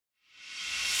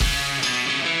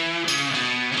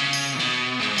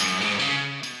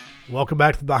Welcome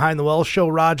back to the Behind the Wells Show.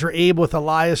 Roger Abe with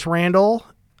Elias Randall.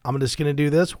 I'm just going to do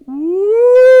this. Woo!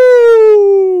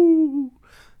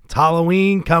 It's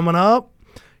Halloween coming up.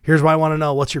 Here's what I want to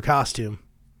know. What's your costume?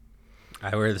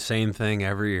 I wear the same thing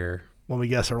every year. Let me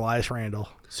guess, Elias Randall.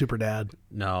 Super dad.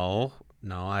 No,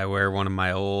 I wear one of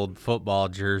my old football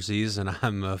jerseys, and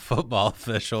I'm a football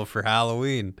official for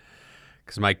Halloween.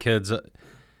 Because my kids,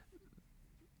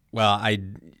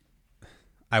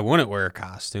 I wouldn't wear a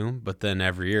costume, but then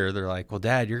every year they're like, well,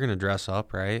 Dad, you're going to dress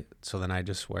up, right? So then I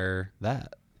just wear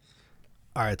that.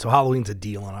 All right, so Halloween's a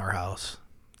deal in our house.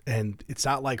 And it's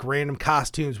not like random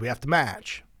costumes we have to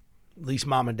match. At least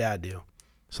Mom and Dad do.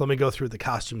 So let me go through what the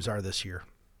costumes are this year.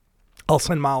 I'll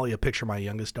send Molly a picture of my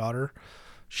youngest daughter.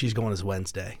 She's going as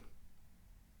Wednesday.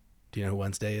 Do you know who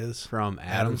Wednesday is? From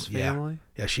Addams Family?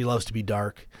 Yeah, she loves to be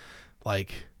dark.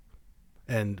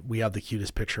 And we have the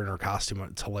cutest picture in her costume.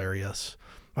 It's hilarious.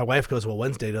 My wife goes, well,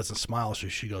 Wednesday doesn't smile. So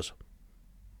she goes,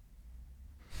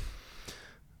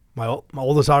 my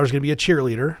oldest daughter's going to be a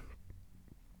cheerleader.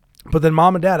 But then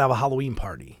Mom and Dad have a Halloween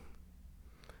party.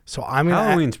 So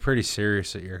Halloween's pretty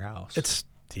serious at your house.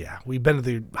 We've been to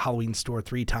the Halloween store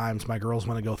 3 times. My girls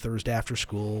want to go Thursday after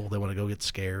school. They want to go get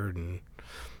scared. And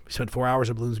we spent 4 hours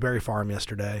at Bloomsbury Farm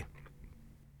yesterday.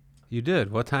 You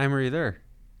did? What time were you there?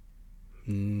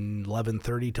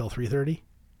 11:30 till 3:30.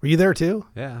 Were you there too?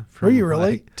 Yeah. Were you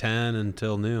really? Like 10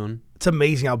 until noon. It's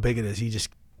amazing how big it is.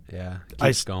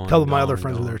 A couple of my other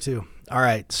friends were there too. All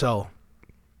right, so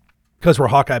because we're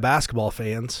Hawkeye basketball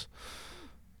fans,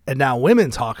 and now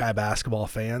women's Hawkeye basketball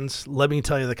fans, let me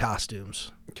tell you the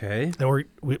costumes. Okay. And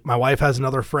my wife has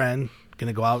another friend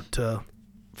going to go out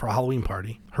for a Halloween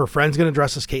party. Her friend's going to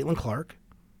dress as Caitlin Clark,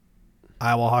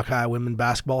 Iowa Hawkeye women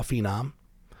basketball phenom.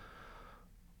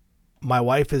 My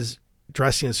wife is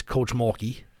dressing as Coach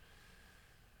Mulkey.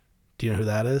 Do you know who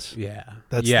that is? Yeah.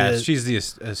 That's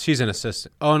she's an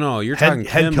assistant. Oh, no, you're talking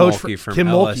Kim coach Mulkey from Kim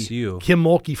LSU. Mulkey. Kim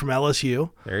Mulkey from LSU.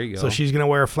 There you go. So she's going to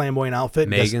wear a flamboyant outfit.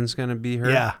 Megan's going to be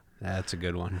her? Yeah. That's a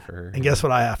good one for her. And guess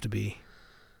what I have to be?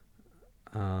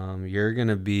 You're going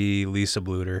to be Lisa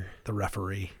Bluter. The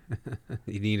referee.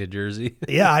 You need a jersey?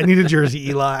 Yeah, I need a jersey,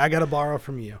 Eli. I got to borrow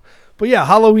from you. But yeah,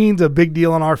 Halloween's a big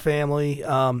deal in our family.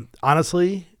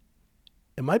 Honestly,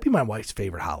 it might be my wife's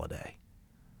favorite holiday.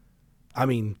 I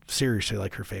mean, seriously,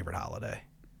 like her favorite holiday.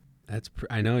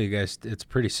 I know you guys, it's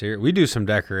pretty serious. We do some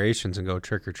decorations and go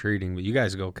trick-or-treating, but you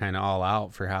guys go kind of all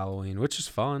out for Halloween, which is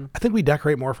fun. I think we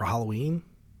decorate more for Halloween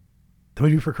than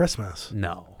we do for Christmas.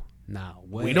 No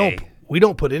way. We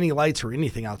don't put any lights or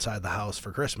anything outside the house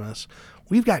for Christmas.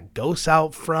 We've got ghosts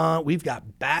out front. We've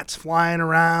got bats flying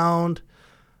around.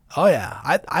 Oh, yeah.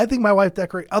 I think my wife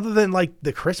decorates, other than like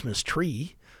the Christmas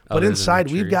tree. But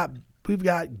inside, we've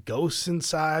got ghosts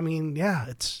inside. I mean, yeah,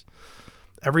 it's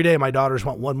every day my daughters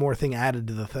want one more thing added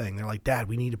to the thing. They're like, Dad,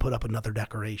 we need to put up another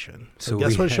decoration. So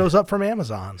guess what shows up from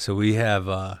Amazon? So we have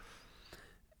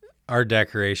our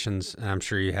decorations, and I'm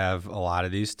sure you have a lot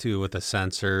of these too, with a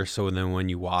sensor. So then when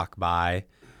you walk by,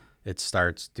 it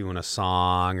starts doing a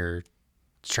song or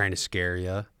trying to scare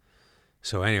you.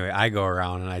 So anyway, I go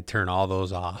around and I turn all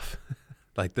those off.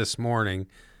 Like this morning,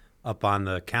 up on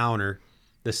the counter,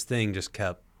 this thing just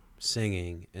kept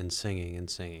singing and singing and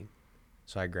singing.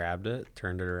 So I grabbed it,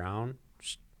 turned it around,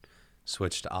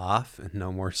 switched off, and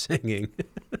no more singing.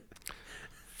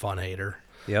 Fun hater.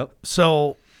 Yep.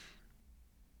 So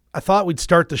I thought we'd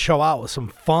start the show out with some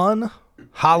fun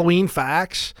Halloween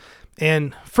facts.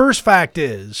 And first fact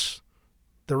is,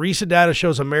 the recent data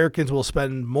shows Americans will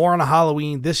spend more on a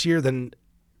Halloween this year than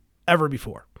ever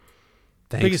before.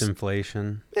 Thanks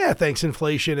inflation. Yeah, thanks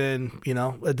inflation. And,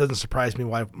 it doesn't surprise me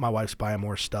why my wife's buying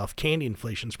more stuff. Candy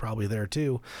inflation's probably there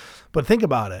too. But think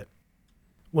about it.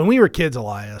 When we were kids,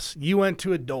 Elias, you went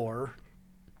to a door,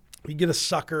 you get a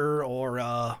sucker or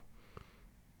a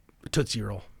Tootsie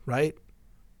Roll, right?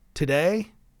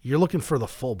 Today, you're looking for the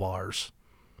full bars.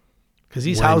 Because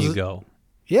these houses. You go.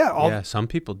 Yeah. Some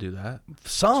people do that.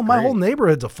 My whole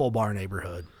neighborhood's a full bar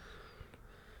neighborhood.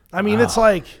 I mean, It's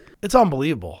like, it's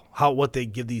unbelievable what they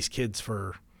give these kids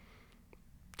for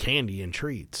candy and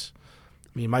treats. I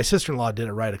mean, my sister-in-law did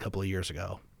it right a couple of years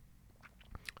ago.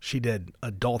 She did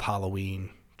adult Halloween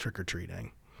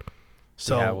trick-or-treating.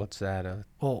 So, yeah, what's that?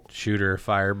 Shooter,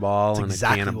 fireball, and a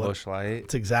can of Busch Light?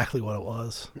 It's exactly what it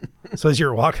was. So as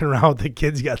you're walking around with the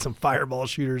kids, you got some fireball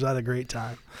shooters. I had a great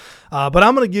time. But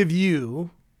I'm going to give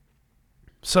you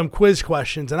some quiz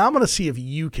questions, and I'm going to see if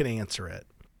you can answer it.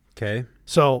 Okay.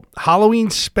 So Halloween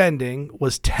spending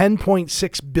was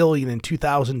 $10.6 billion in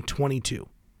 2022.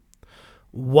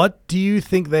 What do you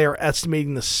think they are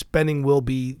estimating the spending will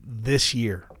be this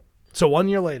year? So 1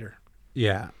 year later.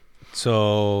 Yeah.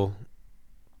 So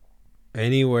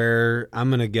Anywhere, I'm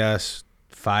going to guess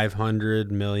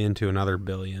 500 million to another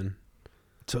billion.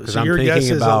 So I'm your guess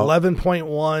thinking is about-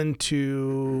 11.1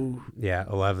 to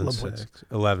 11.6.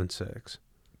 11.6.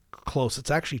 close.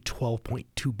 It's actually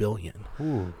 12.2 billion.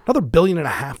 Ooh. Another $1.5 billion.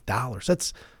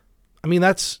 That's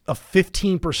a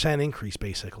 15% increase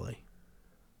basically.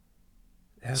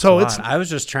 That's So a it's- lot. I was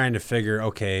just trying to figure,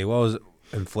 okay,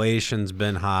 inflation's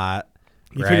been hot.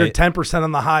 You right? figure 10%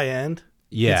 on the high end.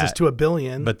 Yeah. Gets us to $1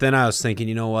 billion. But then I was thinking,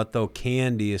 you know what, though?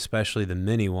 Candy, especially the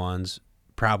mini ones,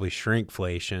 probably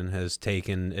shrinkflation has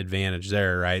taken advantage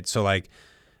there, right? So,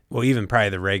 even probably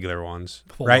the regular ones,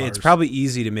 Full right? bars. It's probably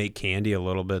easy to make candy a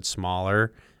little bit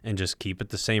smaller and just keep it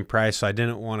the same price. So I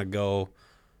didn't want to go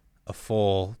a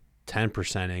full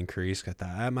 10% increase. I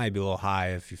thought that might be a little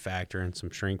high if you factor in some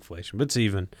shrinkflation, but it's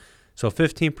even. So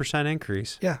 15%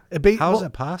 increase. Yeah. How is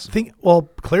that possible?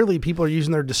 Clearly people are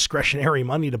using their discretionary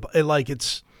money to buy.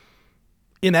 It's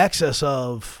in excess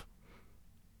of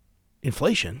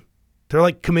inflation.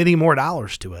 They're committing more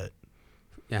dollars to it.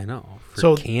 Yeah, I know. For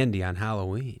So- candy on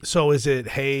Halloween. So is it,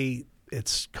 hey,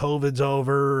 it's COVID's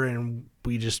over and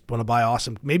we just want to buy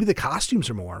awesome. Maybe the costumes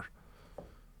are more.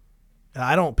 And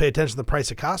I don't pay attention to the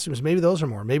price of costumes. Maybe those are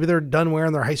more. Maybe they're done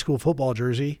wearing their high school football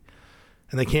jersey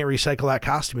and they can't recycle that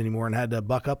costume anymore and had to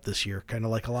buck up this year, kind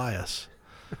of like Elias.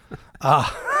 All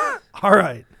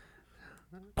right.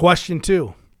 Question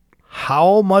 2.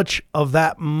 How much of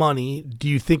that money do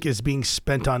you think is being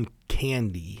spent on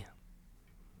candy?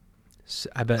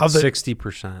 I bet Of the-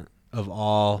 60% of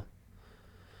all.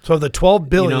 So the $12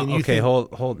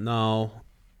 billion. No,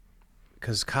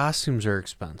 because costumes are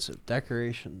expensive,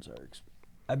 decorations are expensive.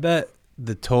 I bet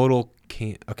the total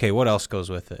Okay, what else goes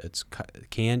with it? It's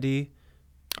candy.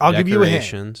 I'll give you a hint.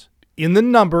 decorations. In the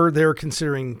number, they're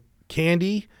considering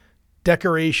candy,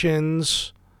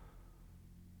 decorations,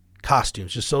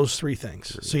 costumes. Just those 3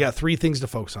 things. So you got 3 things to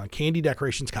focus on: candy,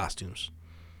 decorations, costumes.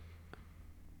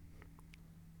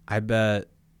 I bet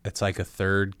it's like a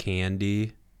third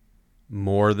candy,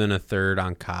 more than a third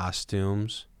on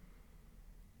costumes,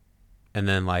 and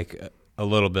then a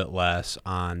little bit less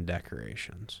on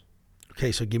decorations.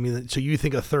 Okay, so give me so you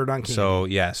think a third on candy. So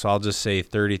I'll just say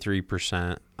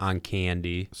 33% on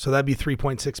candy. So that'd be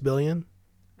 3.6 billion,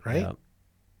 right? Yep.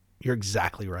 You're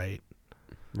exactly right.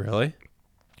 Really?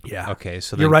 Yeah. Okay,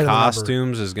 so You're then right on the number.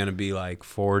 costumes is going to be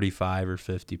 45 or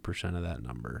 50% of that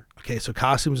number. Okay, so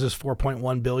costumes is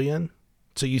 4.1 billion.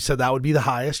 So you said that would be the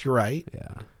highest. You're right.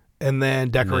 Yeah. And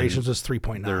then decorations was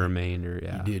 3.9. The remainder,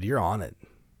 yeah. Dude, you're on it.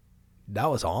 That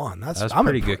was on. That's I'm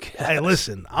pretty good. Hey,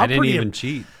 listen, I didn't pretty even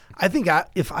cheat. I think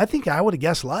I would have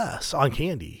guessed less on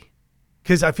candy,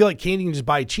 because I feel like candy you can just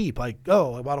buy cheap. I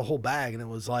bought a whole bag and it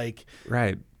was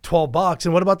Right. $12.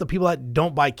 And what about the people that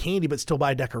don't buy candy but still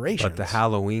buy decorations? But the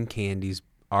Halloween candy's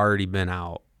already been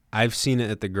out. I've seen it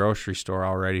at the grocery store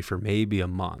already for maybe a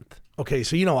month. Okay,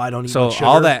 so I don't eat So much sugar.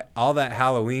 all that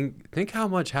Halloween, think how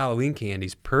much Halloween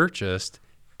candy's purchased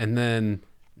and then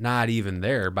not even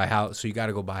there so you got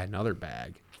to go buy another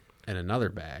bag and another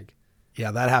bag.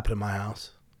 Yeah, that happened in my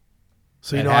house.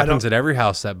 So It happens at every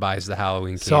house that buys the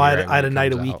Halloween candy. So I right had a when it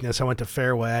night of comes out. weakness. I went to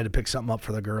Fairway. I had to pick something up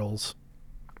for the girls.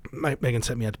 Megan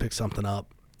sent me out to pick something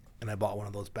up, and I bought one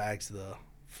of those bags of the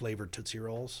flavored Tootsie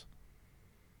Rolls.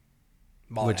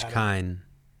 While I Which had it. kind?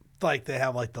 They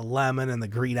have the lemon and the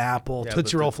green apple Yeah,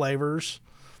 Tootsie but Roll flavors.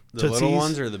 The little Tootsies.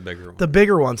 ones or the bigger ones? The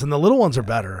bigger ones, and the little ones are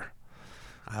better.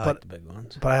 I like the big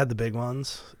ones. But I had the big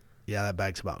ones. Yeah, that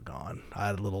bag's about gone. I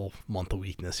had a little month of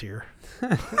weakness here.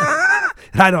 And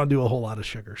I don't do a whole lot of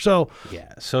sugar. So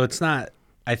Yeah, so it's not.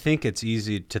 I think it's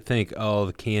easy to think,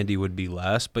 the candy would be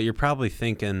less, but you're probably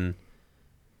thinking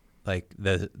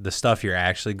the stuff you're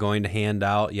actually going to hand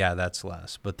out. Yeah, that's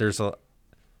less, but there's a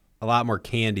lot more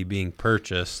candy being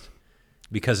purchased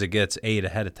because it gets ate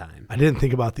ahead of time. I didn't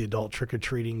think about the adult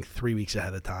trick-or-treating 3 weeks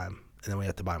ahead of time, and then we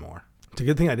have to buy more. It's a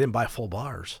good thing I didn't buy full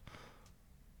bars.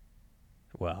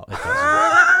 Well, it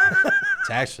doesn't. It's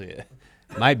actually it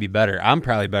might be better. I'm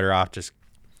probably better off just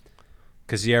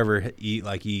because you ever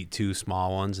eat 2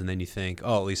 small ones and then you think,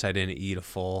 at least I didn't eat a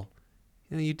full.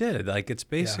 You did. It's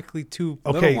basically 2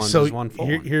 little ones so is one full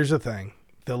one. here's the thing.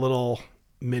 The little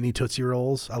mini Tootsie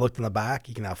Rolls, I looked in the back.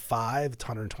 You can have 5. It's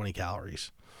 120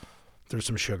 calories. There's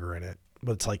some sugar in it,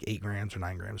 but it's 8 grams or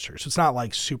 9 grams of sugar. So it's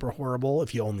not super horrible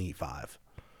if you only eat 5.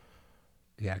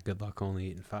 Yeah, good luck only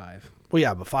eating 5. Well,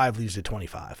 yeah, but 5 leaves you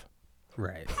 25.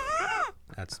 Right.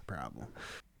 That's the problem.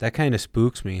 That kind of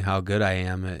spooks me how good I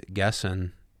am at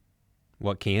guessing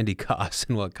what candy costs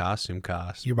and what costume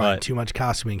costs. You're buying too much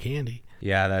costume and candy.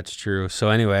 Yeah, that's true. So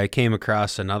anyway, I came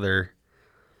across another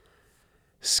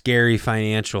scary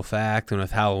financial fact, and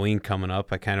with Halloween coming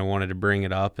up, I kind of wanted to bring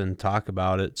it up and talk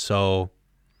about it. So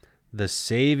the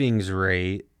savings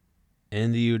rate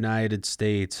in the United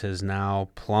States has now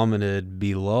plummeted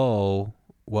below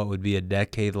what would be a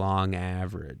decade-long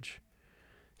average.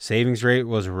 Savings rate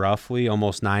was roughly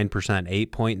almost 9%,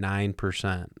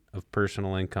 8.9% of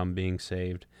personal income being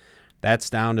saved. That's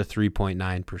down to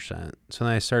 3.9%. So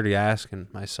then I started asking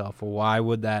myself, well, why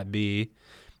would that be?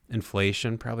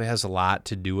 Inflation probably has a lot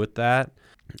to do with that.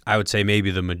 I would say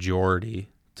maybe the majority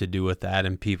to do with that,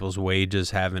 and people's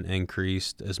wages haven't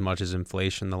increased as much as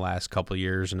inflation the last couple of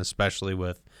years, and especially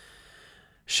with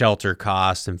shelter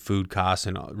costs and food costs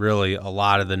and really a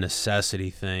lot of the necessity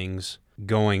things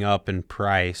going up in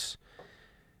price.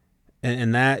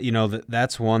 And that,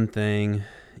 that's one thing.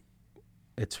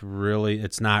 It's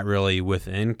not really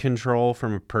within control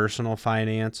from a personal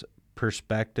finance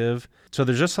perspective. So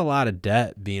there's just a lot of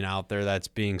debt being out there that's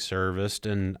being serviced.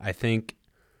 And I think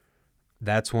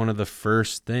that's one of the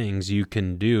first things you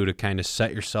can do to kind of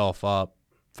set yourself up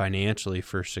financially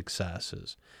for success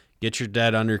is get your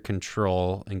debt under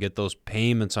control and get those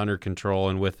payments under control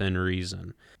and within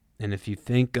reason. And if you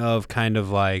think of kind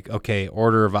of like, okay,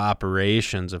 order of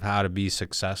operations of how to be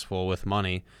successful with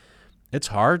money, it's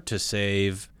hard to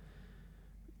save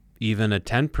even a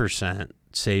 10%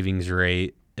 savings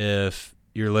rate if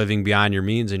you're living beyond your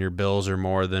means and your bills are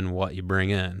more than what you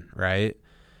bring in, right?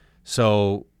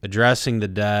 So addressing the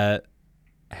debt,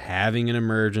 having an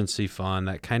emergency fund,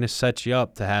 that kind of sets you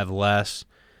up to have less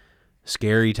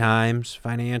scary times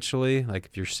financially. Like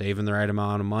if you're saving the right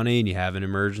amount of money and you have an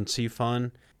emergency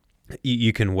fund,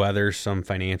 you can weather some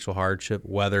financial hardship,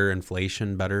 weather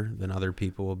inflation better than other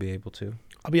people will be able to.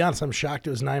 I'll be honest, I'm shocked it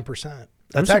was 9%.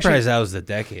 I'm surprised that was the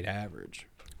decade average.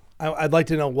 I'd like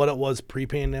to know what it was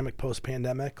pre-pandemic,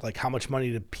 post-pandemic. Like how much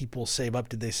money did people save up?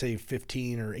 Did they save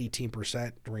 15 or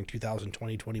 18% during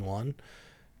 2020, 21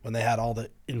 when they had all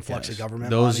the influx of government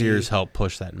Those money? years helped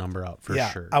push that number up for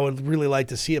sure. I would really like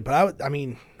to see it. But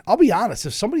I'll be honest.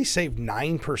 If somebody saved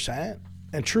 9%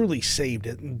 and truly saved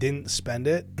it and didn't spend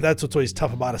it, that's what's always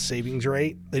tough about a savings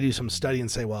rate. They do some study and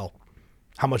say, well,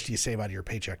 how much do you save out of your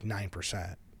paycheck?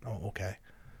 9%. Oh, okay.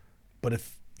 But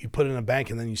if you put it in a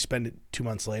bank and then you spend it 2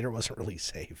 months later, it wasn't really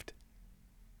saved.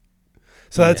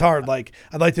 So that's hard. Like,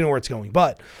 I'd like to know where it's going.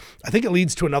 But I think it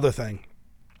leads to another thing.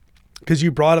 Because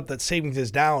you brought up that savings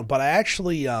is down. But I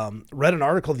actually read an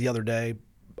article the other day.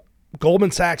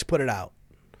 Goldman Sachs put it out.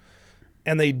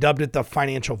 And they dubbed it the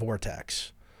financial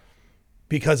vortex.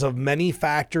 Because of many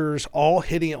factors all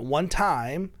hitting at one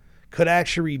time could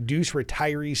actually reduce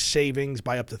retirees' savings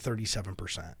by up to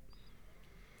 37%.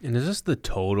 And is this the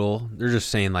total? They're just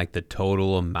saying like the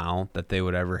total amount that they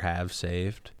would ever have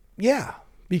saved? Yeah,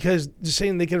 because just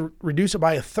saying they could reduce it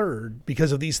by a third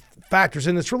because of these factors.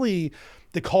 And it's really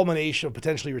the culmination of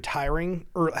potentially retiring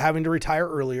or having to retire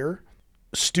earlier,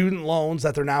 student loans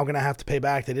that they're now going to have to pay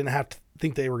back. They didn't have to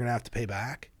think they were going to have to pay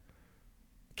back,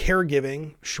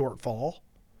 caregiving shortfall,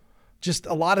 just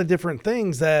a lot of different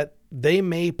things that they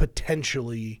may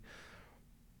potentially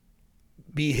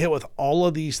be hit with all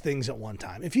of these things at one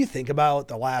time. If you think about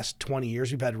the last 20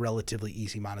 years, we've had relatively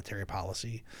easy monetary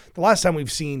policy. The last time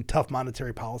we've seen tough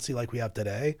monetary policy like we have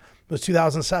today was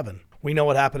 2007. We know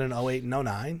what happened in 08 and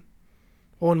 09.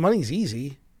 Well, when money's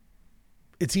easy,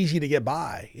 it's easy to get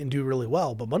by and do really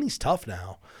well, but money's tough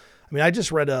now. I mean, I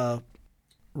just read an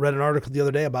article the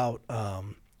other day about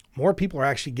more people are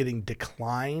actually getting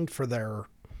declined for their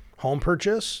home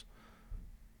purchase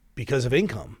because of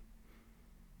income.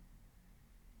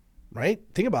 Right?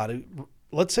 Think about it.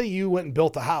 Let's say you went and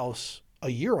built a house a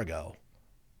year ago.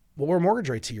 What were mortgage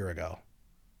rates a year ago?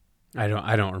 I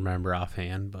don't remember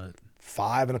offhand, but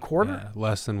 5.25%? Yeah,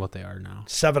 less than what they are now.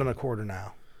 7.25%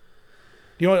 now.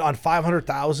 You know what? On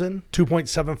 500,000,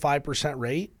 2.75%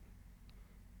 rate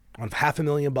on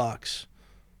 $500,000.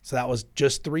 So that was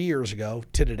just 3 years ago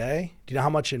to today. Do you know how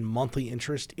much in monthly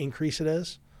interest increase it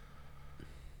is?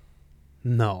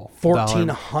 No.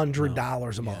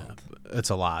 $1,400 a month. It's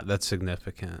a lot. That's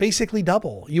significant. Basically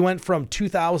double. You went from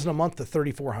 $2,000 a month to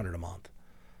 $3,400 a month.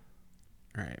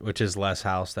 Right, which is less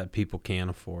house that people can't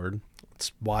afford.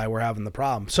 That's why we're having the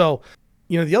problem. So,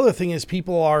 the other thing is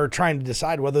people are trying to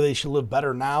decide whether they should live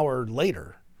better now or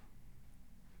later.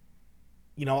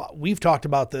 We've talked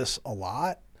about this a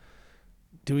lot.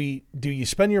 Do you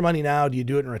spend your money now? Do you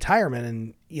do it in retirement?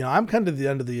 And, I'm kind of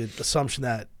under the assumption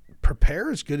that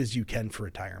prepare as good as you can for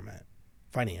retirement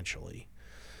financially.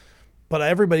 But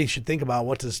everybody should think about,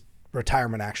 what does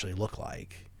retirement actually look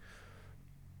like?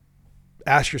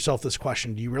 Ask yourself this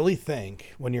question. Do you really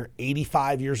think when you're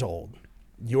 85 years old,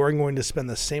 you're going to spend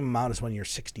the same amount as when you're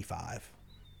 65?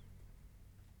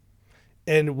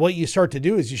 And what you start to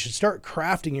do is you should start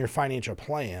crafting your financial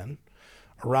plan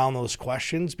around those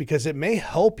questions, because it may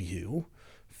help you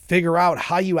figure out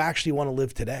how you actually want to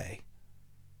live today.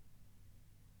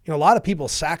 You know, a lot of people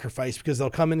sacrifice because they'll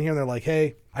come in here and they're like,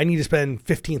 hey, I need to spend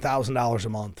 $15,000 a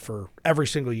month for every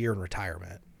single year in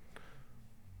retirement.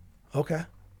 Okay.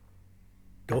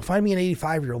 Go find me an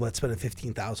 85-year-old that's spending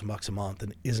 $15,000 a month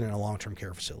and isn't in a long-term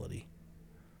care facility.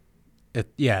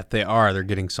 If they are, they're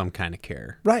getting some kind of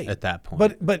care right at that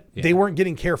point. But they weren't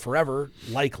getting care forever,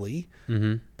 likely.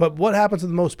 Mm-hmm. But what happens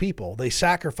with most people? They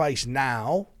sacrifice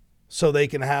now so they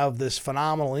can have this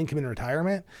phenomenal income in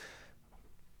retirement.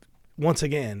 Once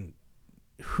again,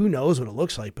 who knows what it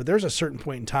looks like, but there's a certain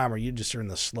point in time where you just are in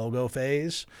the slow go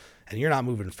phase and you're not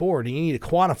moving forward, and you need to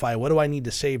quantify, what do I need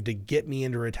to save to get me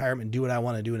into retirement and do what I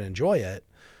want to do and enjoy it,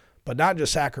 but not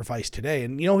just sacrifice today.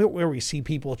 And you know where we see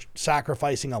people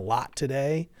sacrificing a lot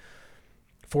today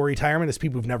for retirement is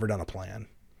people who've never done a plan.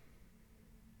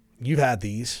 You've had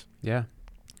these. Yeah.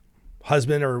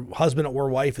 Husband or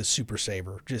wife is super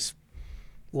saver, just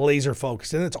laser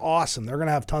focused, and it's awesome. They're going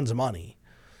to have tons of money.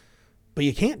 But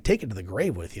you can't take it to the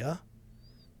grave with you.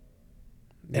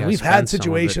 And we've had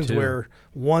situations where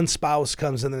one spouse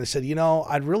comes in and they said, you know,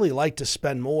 I'd really like to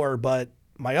spend more, but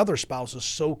my other spouse is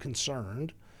so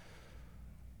concerned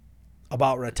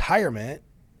about retirement,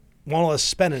 won't let us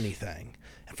spend anything.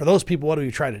 And for those people, what do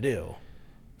we try to do?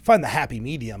 Find the happy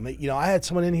medium. You know, I had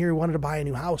someone in here who wanted to buy a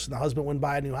new house, and the husband wouldn't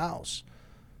buy a new house.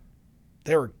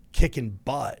 They were kicking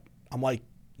butt. I'm like,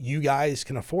 you guys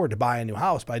can afford to buy a new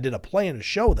house, but I did a plan to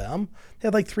show them. They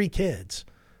had like 3 kids.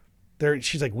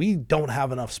 She's like, we don't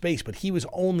have enough space, but he was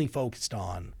only focused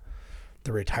on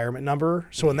the retirement number.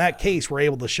 So in that case, we're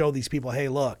able to show these people, hey,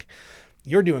 look,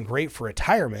 you're doing great for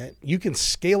retirement. You can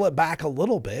scale it back a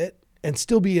little bit and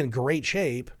still be in great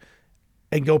shape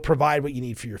and go provide what you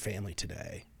need for your family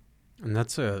today. And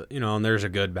that's and there's a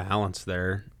good balance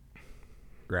there,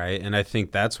 right? And I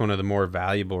think that's one of the more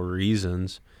valuable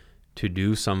reasons to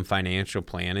do some financial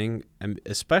planning, and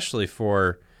especially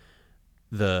for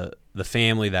the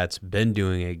family that's been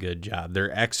doing a good job.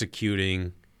 They're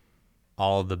executing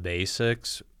all the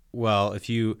basics. Well, if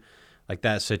you like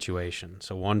that situation,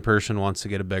 so one person wants to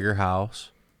get a bigger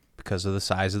house because of the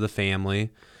size of the family.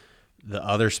 The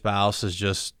other spouse is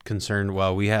just concerned,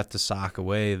 well, we have to sock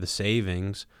away the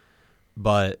savings.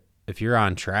 But if you're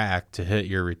on track to hit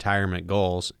your retirement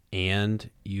goals and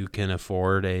you can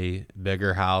afford a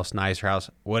bigger house, nicer house,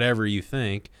 whatever you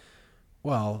think,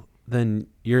 well, then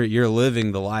you're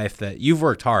living the life that you've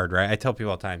worked hard, right? I tell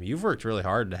people all the time, you've worked really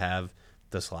hard to have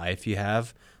this life you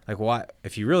have. Like, why?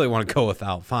 If you really want to go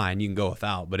without, fine, you can go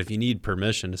without. But if you need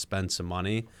permission to spend some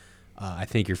money, I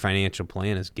think your financial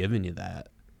plan is giving you that.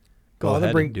 Go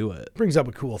ahead and do it. Brings up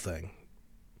a cool thing.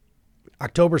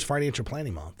 October's financial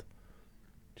planning month.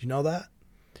 Do you know that?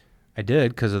 I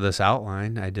did, because of this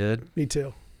outline. I did. Me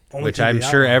too. Which I'm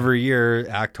sure every year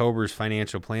October's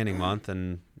financial planning month,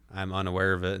 and I'm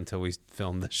unaware of it until we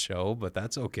film this show, but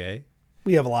that's okay.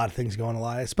 We have a lot of things going,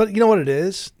 Elias. But you know what it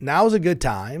is? Now is a good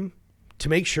time to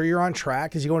make sure you're on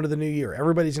track as you go into the new year.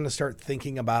 Everybody's going to start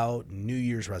thinking about New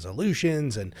Year's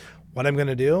resolutions and what I'm going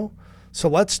to do. So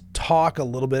let's talk a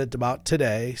little bit about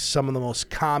today, some of the most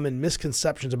common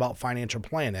misconceptions about financial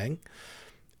planning,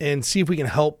 and see if we can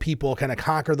help people kind of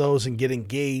conquer those and get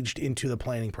engaged into the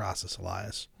planning process,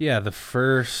 Elias. Yeah,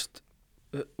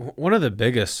 one of the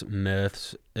biggest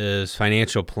myths is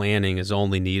financial planning is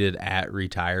only needed at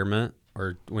retirement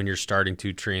or when you're starting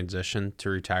to transition to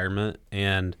retirement.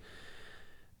 And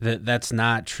that's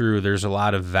not true. There's a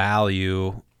lot of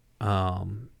value.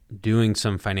 Doing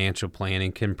some financial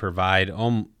planning can provide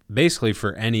basically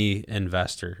for any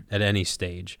investor at any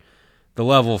stage. The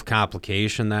level of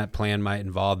complication that plan might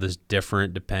involve is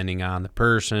different depending on the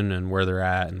person and where they're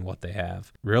at and what they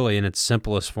have. Really, in its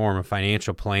simplest form, a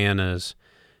financial plan is,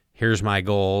 here's my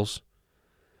goals.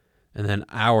 And then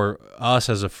us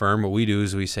as a firm, what we do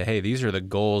is we say, hey, these are the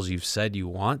goals you've said you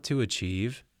want to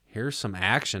achieve. Here's some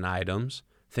action items,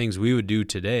 things we would do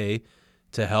today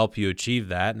to help you achieve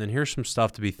that. And then here's some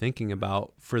stuff to be thinking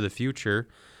about for the future.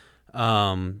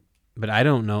 But I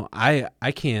don't know.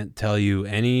 I can't tell you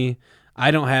I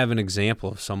don't have an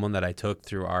example of someone that I took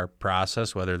through our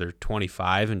process, whether they're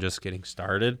 25 and just getting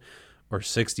started or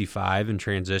 65 and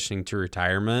transitioning to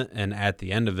retirement. And at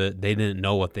the end of it, they didn't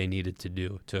know what they needed to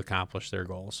do to accomplish their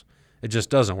goals. It just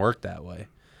doesn't work that way.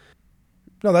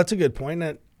 No, that's a good point.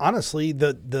 And honestly,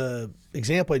 the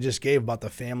example I just gave about the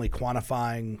family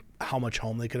quantifying how much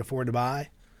home they could afford to buy,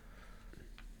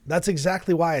 that's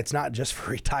exactly why it's not just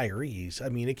for retirees. I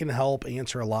mean, it can help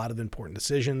answer a lot of important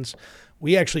decisions.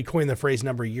 We actually coined the phrase a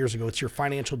number of years ago. It's your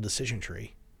financial decision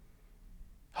tree.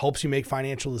 helps you make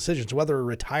financial decisions, whether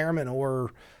retirement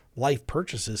or life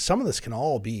purchases. Some of this can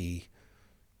all be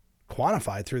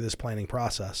quantified through this planning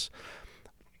process.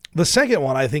 The second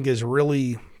one I think is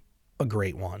really a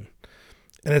great one.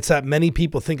 And it's that many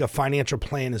people think a financial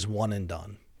plan is one and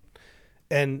done.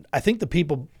 And I think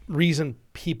the reason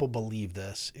people believe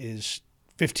this is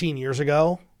 15 years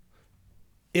ago,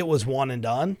 it was one and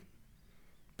done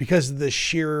because of the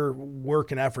sheer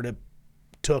work and effort it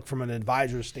took from an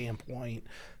advisor standpoint,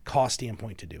 cost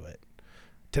standpoint to do it.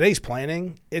 Today's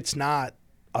planning, it's not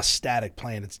a static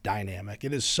plan, it's dynamic.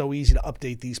 It is so easy to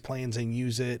update these plans and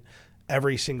use it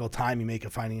every single time you make a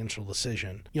financial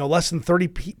decision. Less than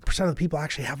 30% of the people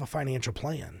actually have a financial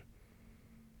plan.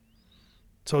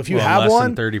 So if you have less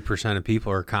one, than 30% of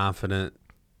people are confident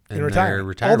in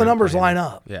retirement. their All the numbers plan. line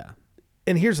up. Yeah.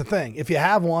 And here's the thing. If you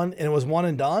have one and it was one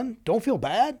and done, don't feel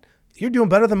bad. You're doing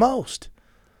better than most.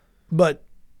 But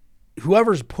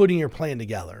whoever's putting your plan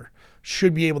together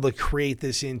should be able to create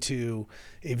this into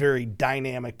a very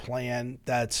dynamic plan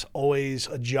that's always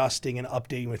adjusting and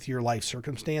updating with your life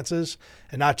circumstances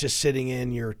and not just sitting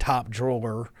in your top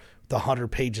drawer with 100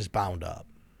 pages bound up.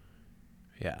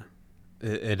 Yeah,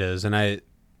 it is. And I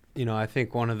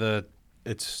think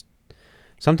it's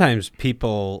sometimes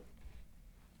people,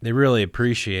 they really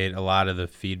appreciate a lot of the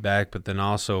feedback, but then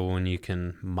also when you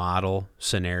can model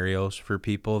scenarios for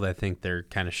people, I think they're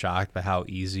kind of shocked by how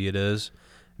easy it is.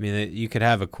 I mean, you could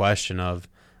have a question of,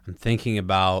 I'm thinking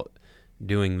about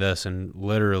doing this, and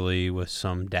literally with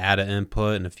some data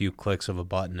input and a few clicks of a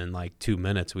button in like 2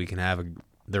 minutes, we can have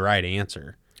the right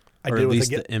answer, or at least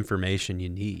the information you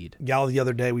need. Gal the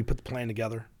other day, we put the plan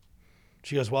together.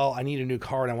 She goes, well, I need a new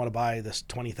car and I want to buy this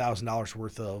 $20,000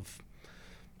 worth of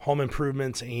home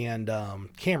improvements and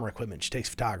camera equipment. She takes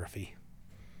photography.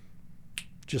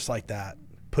 Just like that.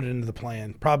 Put it into the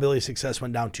plan. Probability of success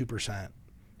went down 2%.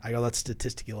 I go, that's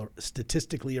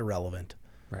statistically irrelevant.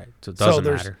 Right. So it doesn't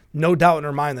there's matter. No doubt in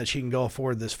her mind that she can go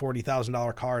afford this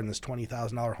 $40,000 car and this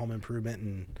 $20,000 home improvement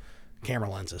and camera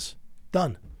lenses.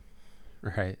 Done.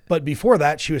 Right. But before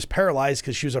that, she was paralyzed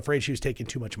because she was afraid she was taking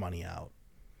too much money out.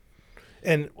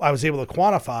 And I was able to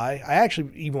quantify. I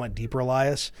actually even went deeper,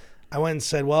 Elias. I went and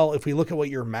said, well, if we look at what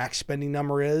your max spending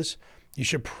number is, you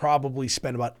should probably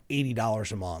spend about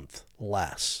 $80 a month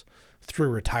less through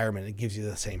retirement. It gives you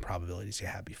the same probabilities you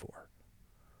had before.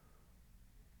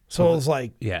 So it was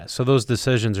like... Yeah, so those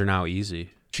decisions are now easy.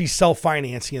 She's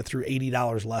self-financing it through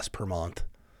 $80 less per month.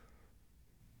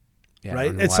 Yeah,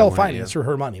 right? It's self-financed through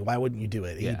her money. Why wouldn't you do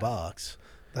it? $80.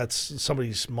 That's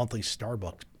somebody's monthly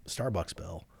Starbucks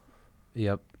bill.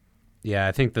 Yep. Yeah,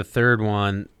 I think the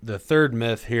third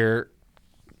myth here,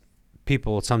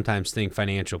 people sometimes think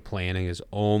financial planning is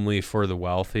only for the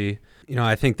wealthy.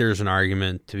 I think there's an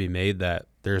argument to be made that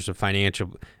there's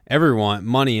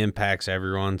money impacts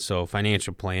everyone, so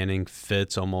financial planning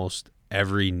fits almost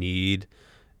every need,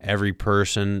 every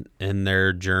person in their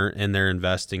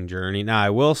investing journey. Now, I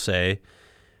will say,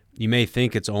 you may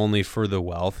think it's only for the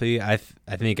wealthy. I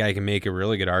think I can make a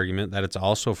really good argument that it's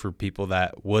also for people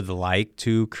that would like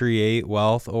to create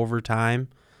wealth over time.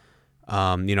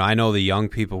 I know the young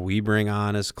people we bring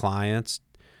on as clients,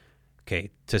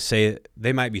 to say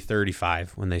they might be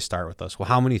 35 when they start with us. Well,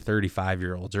 how many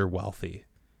 35-year-olds are wealthy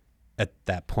at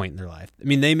that point in their life? I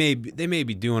mean, they may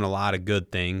be doing a lot of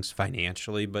good things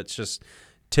financially, but just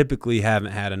typically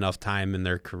haven't had enough time in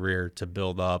their career to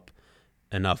build up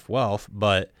enough wealth.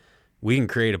 But we can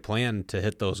create a plan to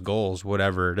hit those goals,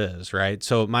 whatever it is, right?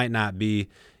 So it might not be,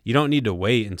 you don't need to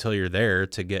wait until you're there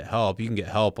to get help. You can get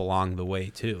help along the way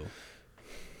too.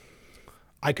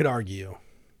 I could argue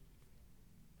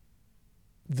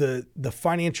the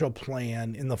financial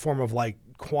plan in the form of like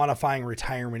quantifying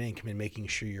retirement income and making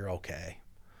sure you're okay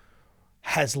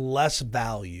has less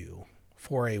value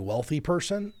for a wealthy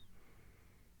person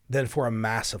than for a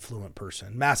mass affluent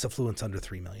person. Mass affluent's under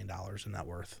 $3 million in net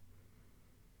worth.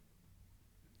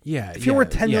 Yeah. If you're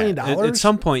worth $10 million, at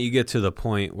some point you get to the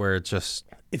point where it's just,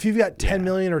 if you've got 10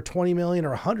 million or 20 million or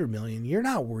 100 million, you're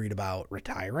not worried about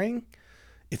retiring.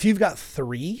 If you've got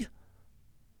 3,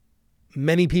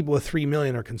 many people with 3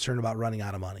 million are concerned about running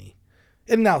out of money.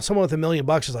 And now someone with $1 million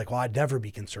is like, well, I'd never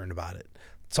be concerned about it.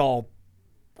 It's all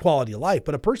quality of life.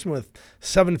 But a person with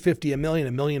 750, $1 million,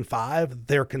 $1.5 million,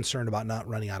 they're concerned about not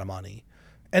running out of money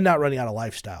and not running out of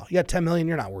lifestyle. You got 10 million,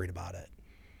 you're not worried about it.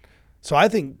 So I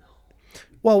think,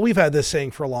 well, we've had this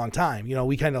saying for a long time.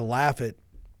 We kind of laugh at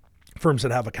firms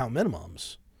that have account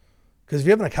minimums. Because if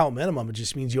you have an account minimum, it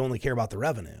just means you only care about the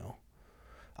revenue.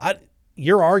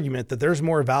 Your argument that there's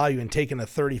more value in taking a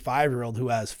 35-year-old who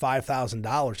has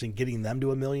 $5,000 and getting them to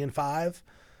 $1.5 million,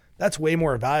 That's way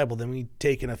more valuable than me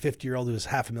taking a 50-year-old who has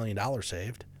 $500,000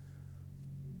 saved.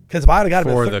 Because if I'd have got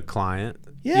him for the client.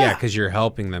 Yeah, because you're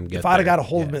helping them get if I'd have there. got a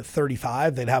hold of them at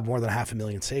 35, they'd have more than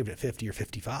 $500,000 saved at 50 or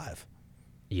 55.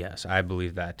 Yes, I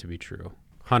believe that to be true.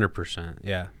 100%.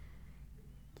 Yeah.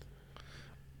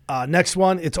 Next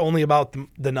one, it's only about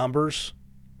the numbers.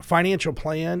 Financial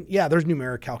plan, yeah, there's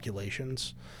numeric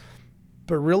calculations.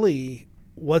 But really,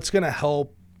 what's going to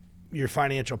help your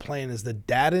financial plan is the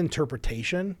data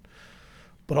interpretation,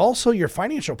 but also your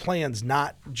financial plan's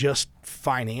not just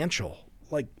financial.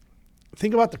 Like,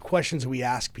 think about the questions we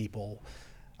ask people.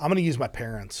 I'm going to use my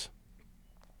parents.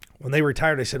 When they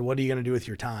retired, I said, what are you going to do with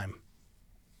your time?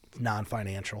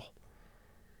 Non-financial.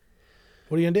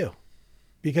 What are you going to do?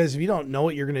 Because if you don't know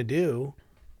what you're going to do,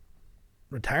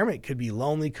 retirement could be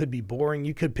lonely, could be boring.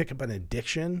 You could pick up an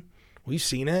addiction. We've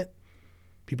seen it.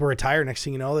 People retire. Next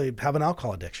thing you know, they have an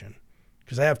alcohol addiction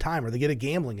because they have time, or they get a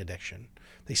gambling addiction.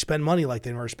 They spend money like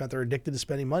they never spent. They're addicted to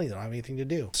spending money. They don't have anything to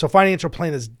do. So financial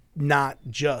plan is not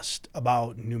just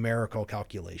about numerical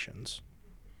calculations.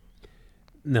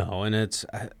 No, and it's,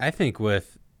 I think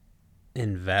with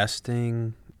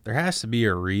investing, there has to be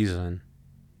a reason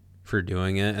for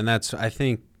doing it. And that's, I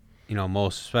think,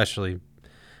 most especially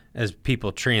as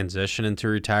people transition into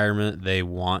retirement, they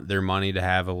want their money to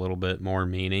have a little bit more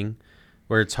meaning,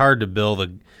 where it's hard to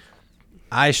build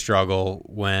I struggle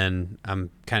when I'm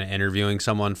kind of interviewing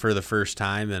someone for the first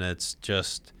time, and it's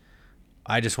just,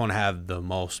 I just want to have the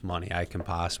most money I can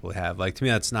possibly have. Like, to me,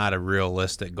 that's not a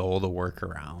realistic goal to work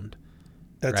around.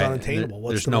 That's right? unattainable.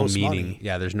 What's there's the no most meaning. money?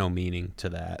 Yeah, there's no meaning to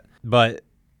that. But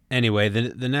anyway,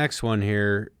 the next one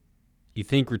here, you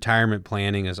think retirement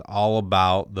planning is all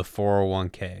about the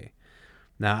 401k.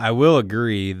 Now, I will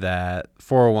agree that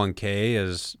 401k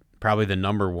is probably the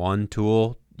number one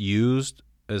tool used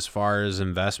as far as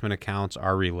investment accounts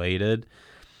are related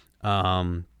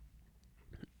to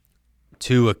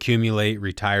accumulate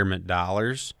retirement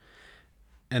dollars.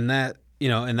 And that,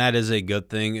 and that is a good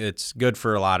thing. It's good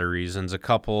for a lot of reasons. A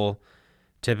couple,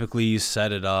 typically you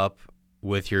set it up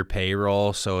with your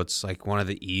payroll, so it's like one of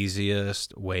the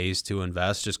easiest ways to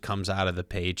invest. Just comes out of the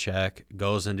paycheck,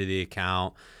 goes into the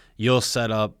account. You'll set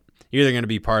up, you're either going to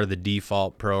be part of the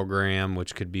default program,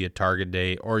 which could be a target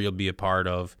date, or you'll be a part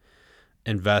of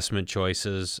investment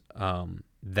choices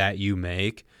that you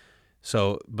make.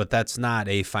 So, but that's not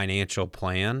a financial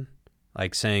plan.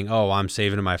 Like saying, oh, I'm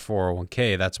saving in my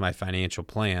 401k, that's my financial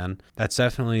plan. That's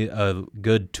definitely a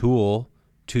good tool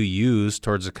to use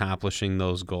towards accomplishing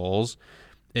those goals.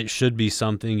 It should be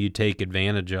something you take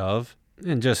advantage of.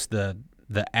 And just the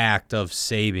act of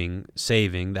saving,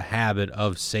 the habit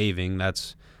of saving,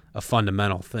 that's a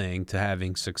fundamental thing to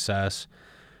having success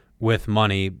with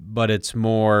money. But it's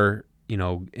more,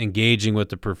 engaging with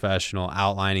the professional,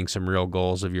 outlining some real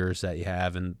goals of yours that you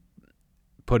have, and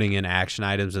putting in action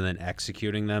items and then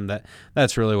executing them.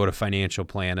 That's really what a financial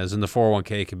plan is. And the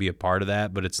 401k could be a part of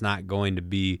that, but it's not going to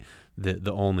be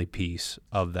the only piece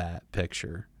of that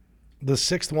picture. The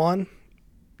sixth one,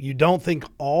 you don't think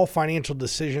of all financial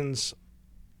decisions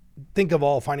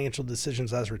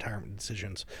as retirement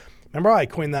decisions. Remember how I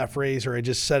coined that phrase, or I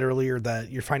just said earlier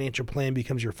that your financial plan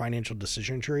becomes your financial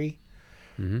decision tree?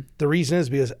 Mm-hmm. The reason is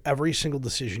because every single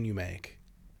decision you make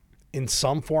in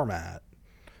some format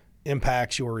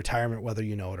impacts your retirement, whether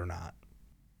you know it or not.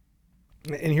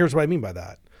 And here's what I mean by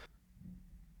that.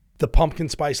 The pumpkin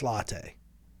spice latte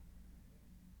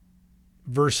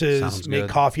versus make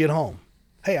coffee at home.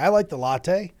 Hey, I like the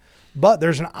latte, but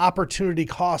there's an opportunity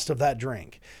cost of that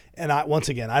drink. And once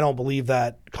again, I don't believe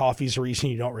that coffee is the reason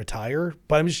you don't retire,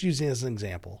 but I'm just using it as an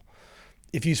example.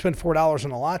 If you spend $4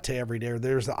 on a latte every day,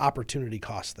 there's the opportunity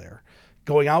cost there.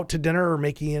 Going out to dinner or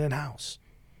making it in-house.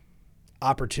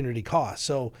 Opportunity cost.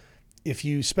 So if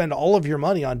you spend all of your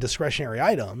money on discretionary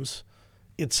items,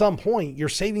 at some point your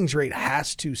savings rate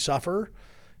has to suffer,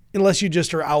 unless you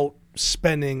just are out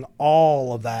spending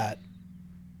all of that,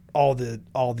 all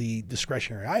the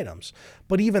discretionary items.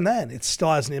 But even then, it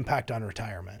still has an impact on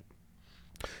retirement.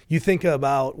 You think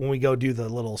about when we go do the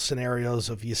little scenarios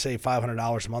of you save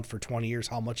 $500 a month for 20 years,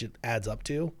 how much it adds up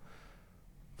to.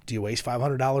 Do you waste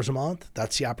 $500 a month?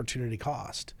 That's the opportunity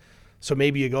cost. So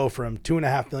maybe you go from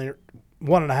 $1.5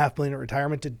 million at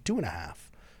retirement to $2.5 million.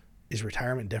 Is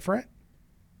retirement different?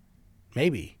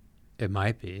 Maybe. It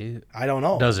might be. I don't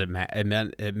know. Does it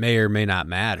matter? It may or may not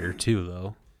matter too,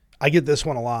 though. I get this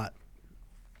one a lot.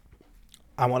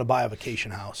 I want to buy a vacation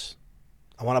house.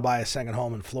 I want to buy a second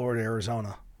home in Florida,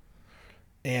 Arizona.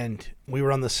 And we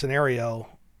run the scenario,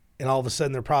 and all of a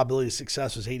sudden their probability of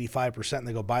success was 85%, and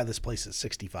they go buy this place at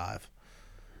 65%. If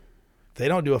they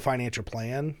don't do a financial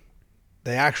plan,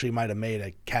 they actually might have made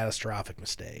a catastrophic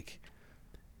mistake.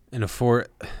 And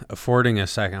affording a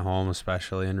second home,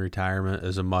 especially in retirement,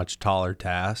 is a much taller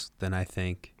task than I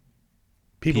think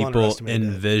people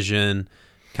envision.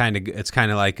 It's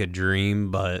kind of like a dream,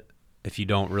 but if you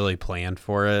don't really plan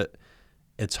for it,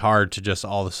 it's hard to just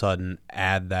all of a sudden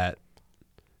add that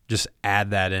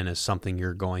in as something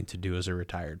you're going to do as a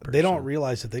retired person. They don't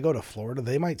realize if they go to Florida,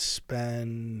 they might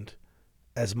spend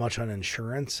as much on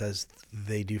insurance as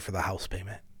they do for the house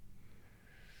payment.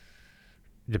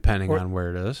 Depending on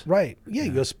where it is. Right. Yeah.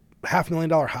 You go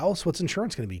 $500,000 house. What's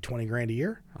insurance going to be? $20,000 a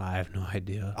year? I have no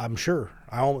idea. I'm sure.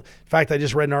 In fact, I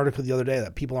just read an article the other day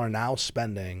that people are now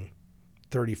spending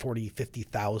 $30,000, $40,000,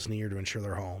 $50,000 a year to insure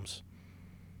their homes.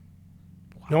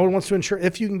 Wow. No one wants to insure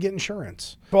if you can get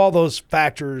insurance. If all those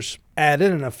factors add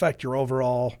in and affect your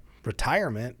overall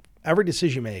retirement, every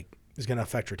decision you make is going to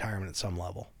affect retirement at some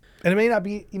level. And it may not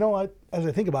be, as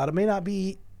I think about it, may not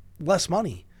be less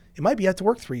money. It might be you have to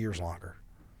work 3 years longer.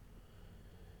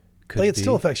 It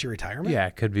still affects your retirement. Yeah,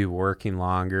 it could be working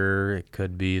longer. It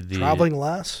could be traveling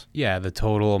less. Yeah, the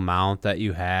total amount that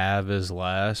you have is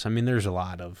less. I mean, there's a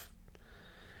lot of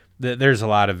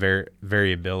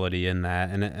variability in that,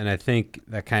 and I think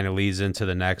that kind of leads into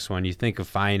the next one. You think of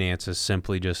finance as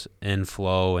simply just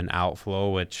inflow and outflow,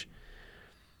 which,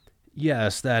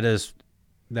 yes, that's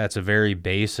a very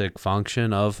basic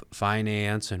function of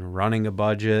finance and running a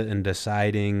budget and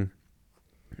deciding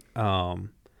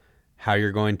how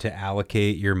you're going to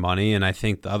allocate your money. And I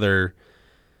think the other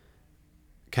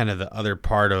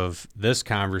part of this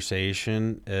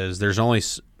conversation is there's only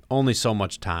so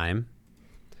much time.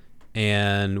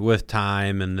 And with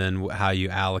time and then how you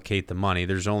allocate the money,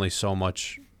 there's only so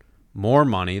much more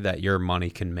money that your money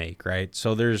can make, right?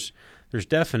 So there's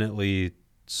definitely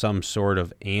some sort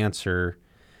of answer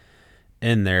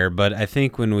in there. But I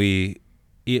think when we're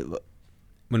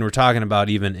talking about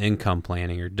even income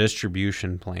planning or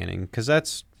distribution planning, because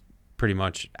that's pretty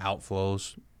much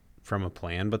outflows from a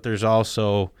plan, but there's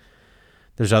other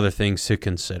things to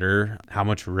consider: how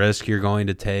much risk you're going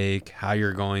to take, how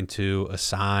you're going to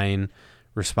assign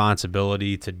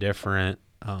responsibility to different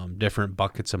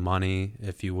buckets of money,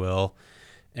 if you will,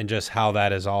 and just how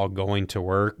that is all going to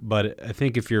work. But I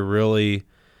think the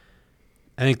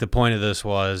point of this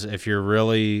was, if you're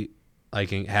really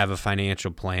have a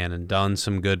financial plan and done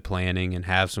some good planning and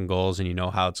have some goals and you know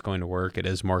how it's going to work, it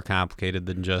is more complicated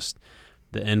than just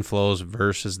the inflows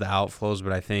versus the outflows.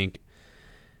 But I think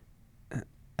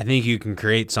you can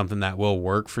create something that will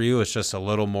work for you. It's just a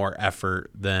little more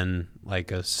effort than like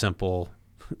a simple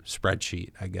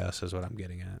spreadsheet, I guess, is what I'm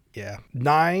getting at. Yeah.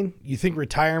 9, you think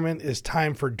retirement is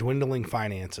time for dwindling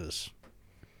finances.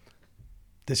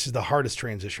 This is the hardest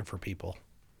transition for people.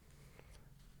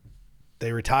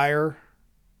 They retire,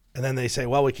 and then they say,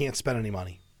 well, we can't spend any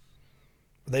money.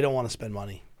 They don't want to spend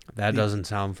money. That doesn't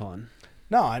sound fun.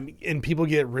 No, and people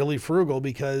get really frugal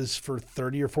because for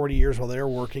 30 or 40 years while they're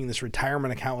working, this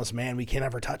retirement account was, man, we can't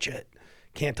ever touch it.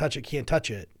 Can't touch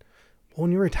it. Well,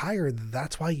 when you retire,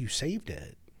 that's why you saved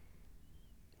it.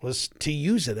 Was to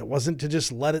use it. It wasn't to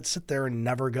just let it sit there and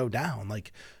never go down.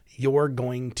 Like, you're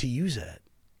going to use it.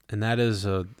 And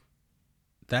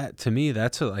to me,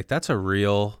 that's a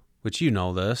real, which you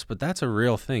know this, but that's a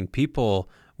real thing. People,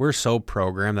 we're so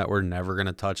programmed that we're never going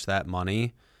to touch that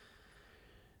money.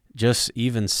 Just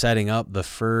even setting up the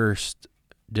first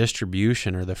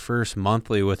distribution or the first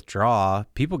monthly withdrawal,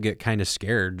 people get kind of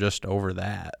scared just over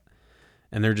that.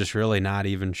 And they're just really not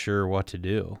even sure what to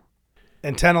do.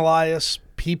 And 10, Elias,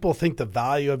 people think the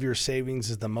value of your savings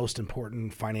is the most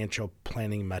important financial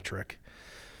planning metric.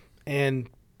 And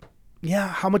yeah,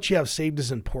 how much you have saved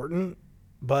is important,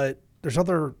 but there's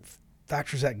other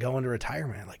factors that go into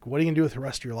retirement. Like, what are you going to do with the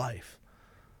rest of your life?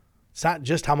 It's not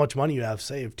just how much money you have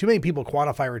saved. Too many people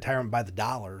quantify retirement by the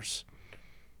dollars.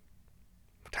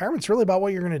 Retirement's really about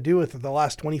what you're going to do with the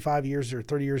last 25 years or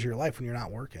 30 years of your life when you're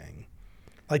not working.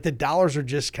 Like, the dollars are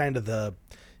just kind of the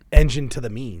engine to the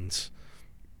means.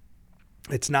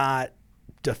 It's not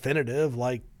definitive.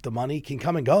 Like, the money can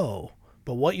come and go.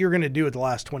 But what you're going to do with the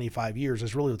last 25 years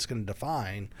is really what's going to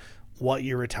define what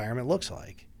your retirement looks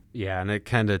like. Yeah, and it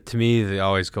kind of, to me, it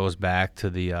always goes back to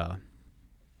the,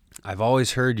 I've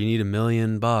always heard you need $1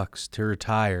 million to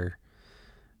retire,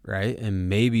 right? And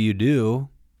maybe you do,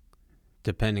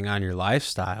 depending on your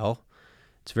lifestyle.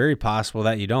 It's very possible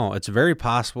that you don't. It's very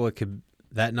possible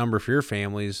that number for your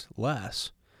family is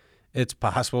less. It's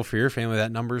possible for your family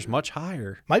that number is much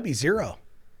higher. Might be 0.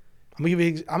 I'm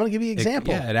going to give you an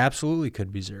example. It absolutely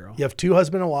could be 0. You have 2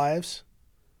 husband and wives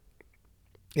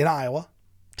in Iowa,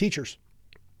 teachers.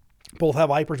 Both have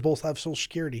IPERS, both have Social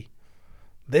Security.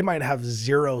 They might have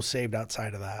 0 saved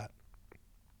outside of that.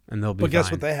 and they'll be But guess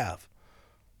fine. what they have?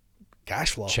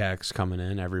 Cash flow. Checks coming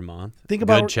in every month. Think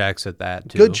about good checks at that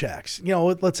too. Good checks. You know,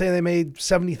 let's say they made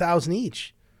 $70,000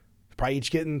 each. Probably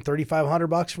each getting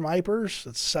 $3,500 from IPers.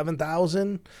 That's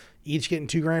 $7,000. Each getting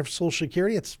 $2,000 for Social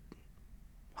Security. It's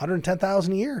 $110,000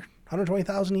 a year,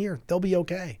 $120,000 a year. They'll be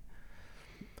okay.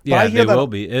 Yeah, they will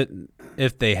be.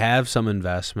 If they have some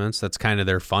investments, that's kind of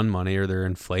their fund money or their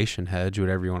inflation hedge,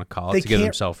 whatever you want to call it, to give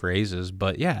themselves raises.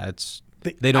 But yeah,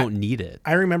 they don't need it.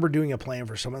 I remember doing a plan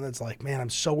for someone that's like, man, I'm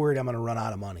so worried I'm going to run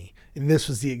out of money. And this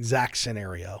was the exact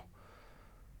scenario.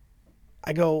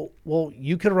 I go, well,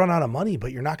 you could run out of money,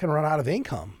 but you're not going to run out of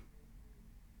income.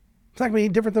 It's not going to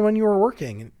be different than when you were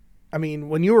working. I mean,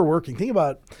 when you were working, think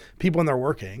about people when they're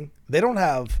working. They don't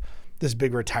have this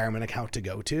big retirement account to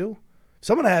go to.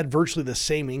 Someone had virtually the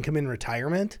same income in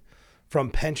retirement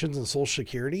from pensions and Social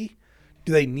Security.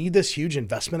 Do they need this huge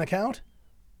investment account?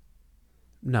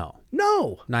 No.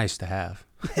 Nice to have.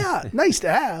 Yeah, nice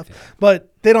to have.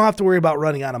 But they don't have to worry about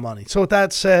running out of money. So with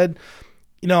that said,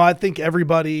 you know, I think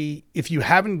everybody, if you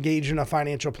haven't engaged in a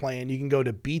financial plan, you can go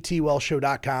to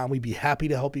btwellshow.com. We'd be happy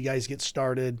to help you guys get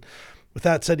started. With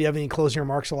that said, do you have any closing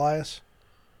remarks, Elias?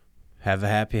 Have a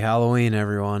happy Halloween,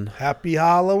 everyone. Happy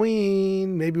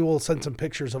Halloween. Maybe we'll send some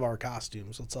pictures of our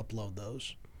costumes. Let's upload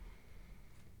those.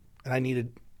 And I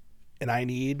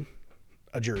need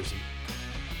a jersey.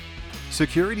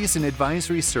 Securities and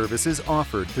advisory services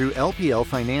offered through LPL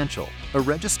Financial, a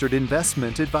registered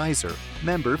investment advisor,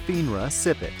 member FINRA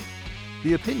SIPC.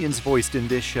 The opinions voiced in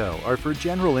this show are for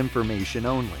general information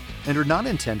only and are not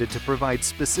intended to provide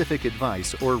specific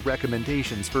advice or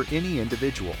recommendations for any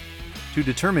individual. To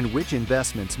determine which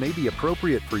investments may be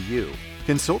appropriate for you,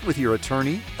 consult with your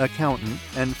attorney, accountant,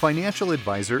 and financial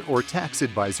advisor or tax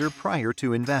advisor prior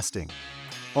to investing.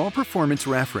 All performance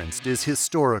referenced is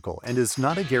historical and is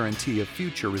not a guarantee of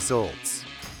future results.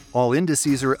 All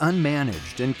indices are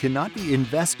unmanaged and cannot be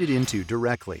invested into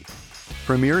directly.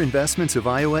 Premier Investments of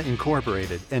Iowa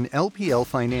Incorporated and LPL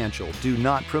Financial do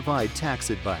not provide tax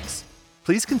advice.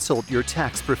 Please consult your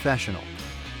tax professional.